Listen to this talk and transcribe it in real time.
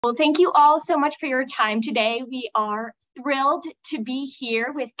Well, thank you all so much for your time today. We are thrilled to be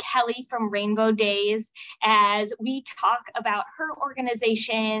here with Kelly from Rainbow Days as we talk about her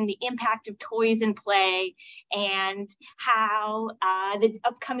organization, the impact of toys and play, and how the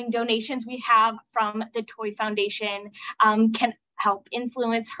upcoming donations we have from the Toy Foundation can help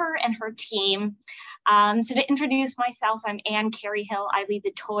influence her and her team. So to introduce myself, I'm Ann Carey Hill. I lead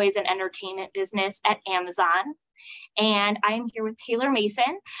the toys and entertainment business at Amazon. And I'm here with Taylor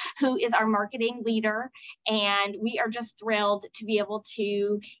Mason, who is our marketing leader. And we are just thrilled to be able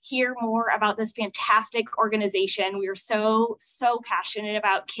to hear more about this fantastic organization. We are so passionate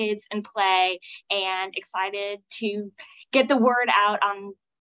about kids and play and excited to get the word out on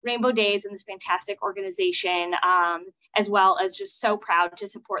Rainbow Days and this fantastic organization, as well as just so proud to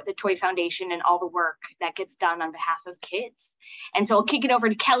support the Toy Foundation and all the work that gets done on behalf of kids. And so I'll kick it over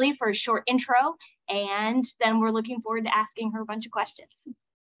to Kelly for a short intro, and then we're looking forward to asking her a bunch of questions.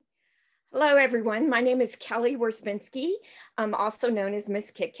 Hello, everyone. My name is Kelly Wersbinski, also known as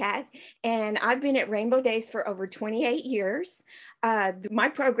Miss Kit Kat, and I've been at Rainbow Days for over 28 years. My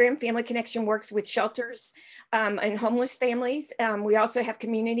program, Family Connection, works with shelters and homeless families. We also have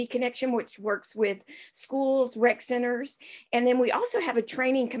Community Connection, which works with schools, rec centers, and then we also have a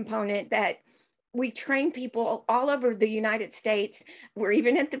training component that we train people all over the United States. We're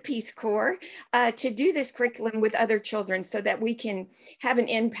even at the Peace Corps to do this curriculum with other children so that we can have an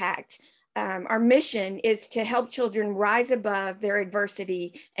impact. Our mission is to help children rise above their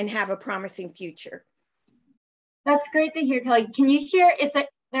adversity and have a promising future. That's great to hear, Kelly. Can you share, is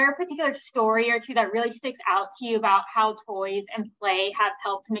there a particular story or two that really sticks out to you about how toys and play have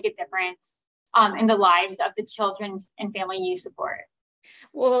helped make a difference in the lives of the children and family you support?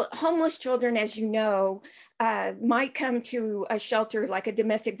 Well, homeless children, as you know, might come to a shelter like a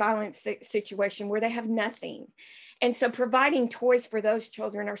domestic violence situation where they have nothing. And so providing toys for those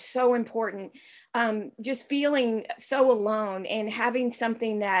children are so important. Just feeling so alone and having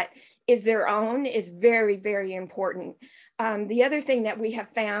something that is their own is very, very important. The other thing that we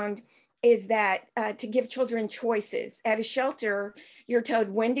have found is that to give children choices. At a shelter, you're told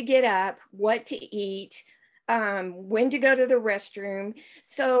when to get up, what to eat, when to go to the restroom.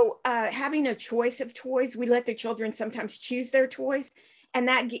 So having a choice of toys, we let the children sometimes choose their toys, and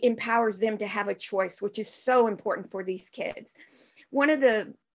that empowers them to have a choice, which is so important for these kids. One of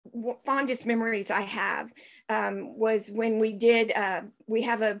the fondest memories I have was when we did, we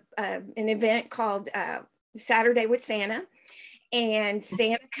have an event called Saturday with Santa. And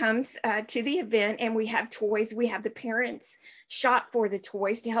Santa comes to the event and we have toys. We have the parents shop for the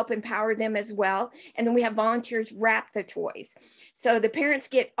toys to help empower them as well. And then we have volunteers wrap the toys. So the parents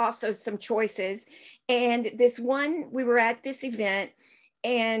get also some choices. And this one, we were at this event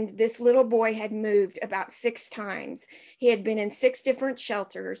and this little boy had moved about 6 times. He had been in 6 different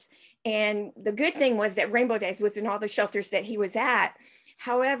shelters. And the good thing was that Rainbow Days was in all the shelters that he was at.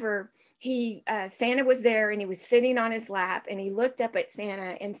 However, Santa was there and he was sitting on his lap and he looked up at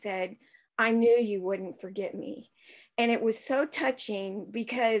Santa and said, "I knew you wouldn't forget me." And it was so touching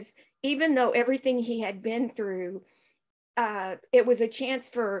because even though everything he had been through, it was a chance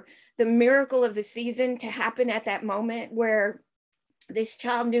for the miracle of the season to happen at that moment where this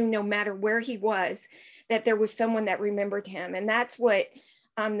child knew no matter where he was, that there was someone that remembered him. And that's what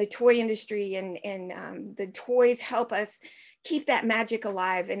the toy industry and the toys help us keep that magic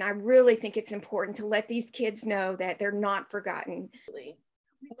alive. And I really think it's important to let these kids know that they're not forgotten. We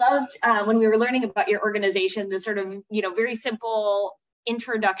loved when we were learning about your organization, the sort of, very simple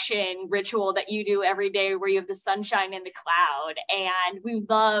introduction ritual that you do every day where you have the sunshine in the cloud. And we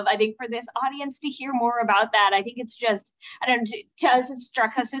love, I think, for this audience to hear more about that. I think it's just, to us, it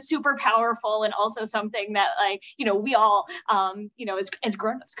struck us as super powerful and also something that we all, as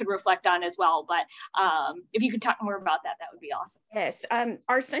grown-ups could reflect on as well. But if you could talk more about that, that would be awesome. Yes,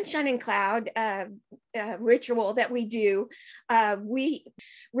 our sunshine and cloud ritual that we do, we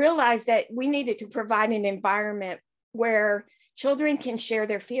realized that we needed to provide an environment where children can share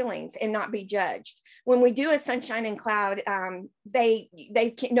their feelings and not be judged. When we do a sunshine and cloud,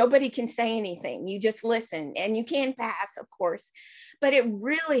 nobody can say anything. You just listen, and you can pass, of course, but it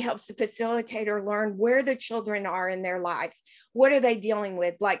really helps the facilitator learn where the children are in their lives. What are they dealing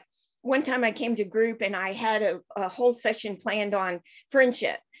with? Like one time I came to group and I had a whole session planned on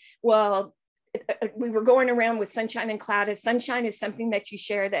friendship. Well, we were going around with sunshine and cloud. Sunshine is something that you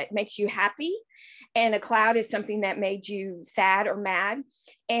share that makes you happy, and a cloud is something that made you sad or mad.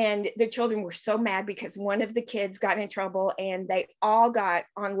 And the children were so mad because one of the kids got in trouble and they all got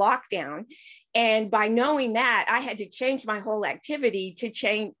on lockdown. And by knowing that, I had to change my whole activity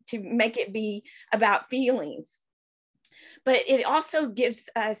to make it be about feelings. But it also gives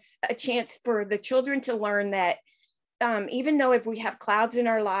us a chance for the children to learn that even though if we have clouds in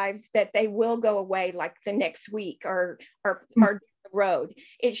our lives, that they will go away like the next week or down the road.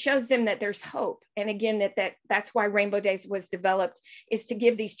 It shows them that there's hope. And again, that's why Rainbow Days was developed, is to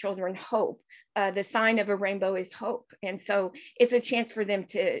give these children hope. The sign of a rainbow is hope. And so it's a chance for them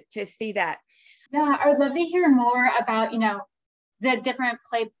to see that. Yeah, I would love to hear more about, the different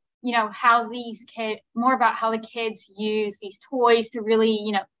how these kids, more about how the kids use these toys to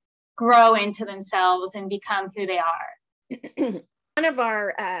really, grow into themselves and become who they are. One of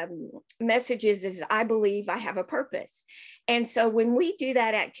our messages is, I believe I have a purpose. And so when we do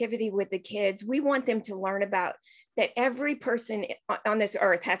that activity with the kids, we want them to learn about that every person on this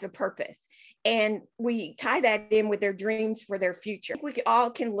earth has a purpose. And we tie that in with their dreams for their future. We all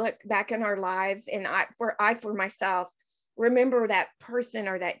can look back in our lives, and I for myself, remember that person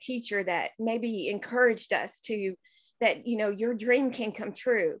or that teacher that maybe encouraged us to, that, your dream can come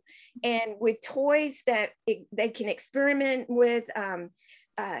true. And with toys that they can experiment with,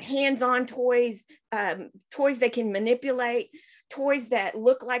 hands-on toys, toys they can manipulate, toys that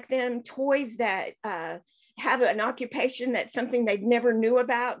look like them, toys that have an occupation that's something they never knew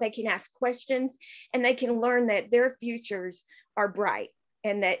about. They can ask questions, and they can learn that their futures are bright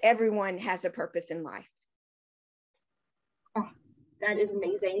and that everyone has a purpose in life. Oh, that is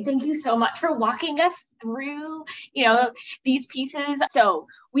amazing. Thank you so much for walking us through, these pieces. So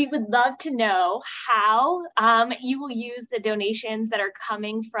we would love to know how you will use the donations that are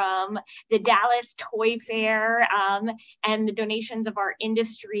coming from the Dallas Toy Fair and the donations of our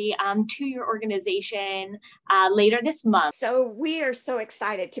industry to your organization later this month. So we are so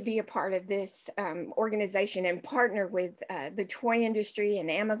excited to be a part of this organization and partner with the toy industry and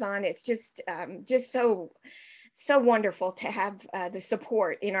Amazon. It's just so wonderful to have the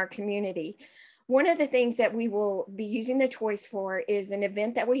support in our community. One of the things that we will be using the toys for is an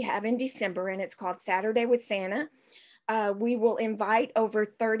event that we have in December, and it's called Saturday with Santa. We will invite over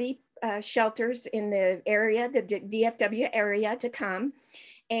 30 shelters in the area, the DFW area, to come,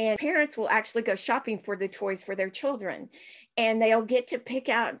 and parents will actually go shopping for the toys for their children. And they'll get to pick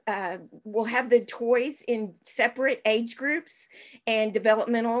out, we'll have the toys in separate age groups and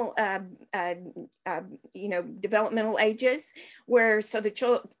developmental, developmental ages, where so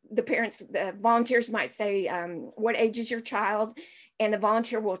the parents, the volunteers might say, what age is your child? And the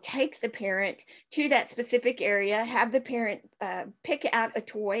volunteer will take the parent to that specific area, have the parent pick out a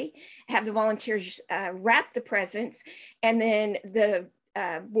toy, have the volunteers wrap the presents, and then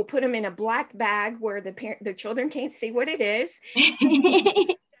we'll put them in a black bag where the children can't see what it is.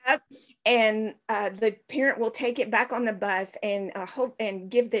 And the parent will take it back on the bus and hope and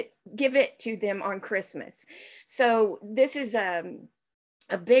give it to them on Christmas. So this is a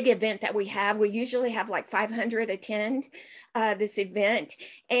big event that we have. We usually have like 500 attend this event.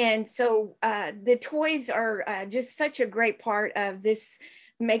 And so the toys are just such a great part of this,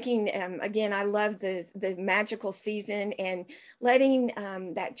 making, again, I love the magical season and letting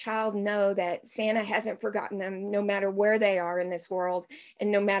that child know that Santa hasn't forgotten them, no matter where they are in this world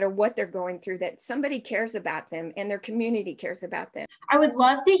and no matter what they're going through, that somebody cares about them and their community cares about them. I would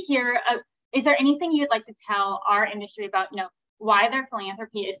love to hear, is there anything you'd like to tell our industry about, why their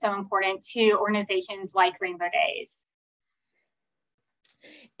philanthropy is so important to organizations like Rainbow Days?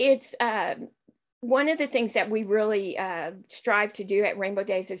 It's one of the things that we really strive to do at Rainbow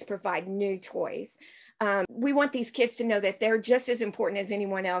Days is provide new toys. We want these kids to know that they're just as important as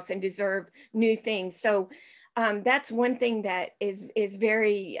anyone else and deserve new things. So that's one thing that is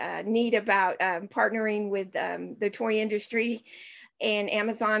very neat about partnering with the toy industry and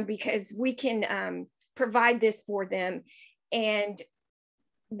Amazon, because we can provide this for them. And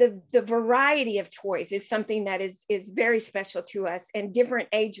the variety of toys is something that is very special to us, and different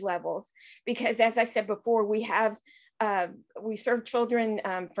age levels, because as I said before, we serve children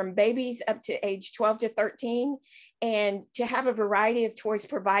from babies up to age 12 to 13, and to have a variety of toys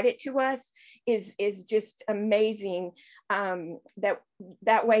provided to us is just amazing.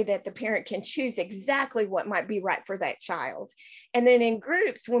 That way that the parent can choose exactly what might be right for that child. And then in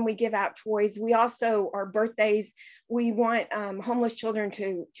groups, when we give out toys, we also, our birthdays, we want homeless children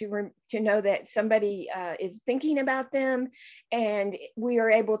to know that somebody is thinking about them, and we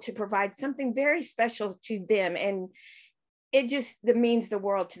are able to provide something very special to them. And it just means the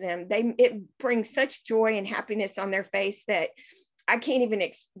world to them. It brings such joy and happiness on their face that I can't even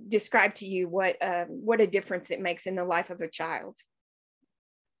describe to you what a difference it makes in the life of a child.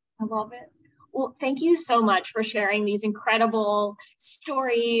 I love it. Well, thank you so much for sharing these incredible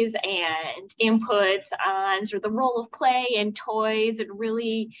stories and inputs on sort of the role of play and toys, and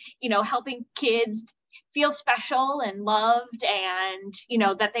really, helping kids feel special and loved, and, you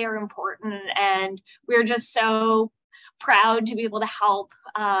know, that they are important. And we're just so proud to be able to help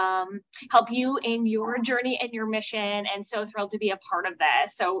you in your journey and your mission, and so thrilled to be a part of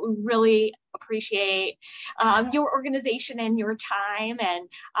this. So we really appreciate your organization and your time, and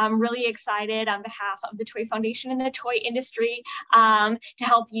I'm really excited on behalf of the Toy Foundation and the toy industry to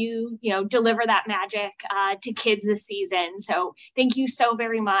help you, you know, deliver that magic to kids this season. So thank you so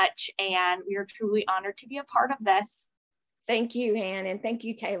very much, and we are truly honored to be a part of this. Thank you, Anne, and thank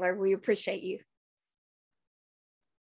you, Taylor. We appreciate you.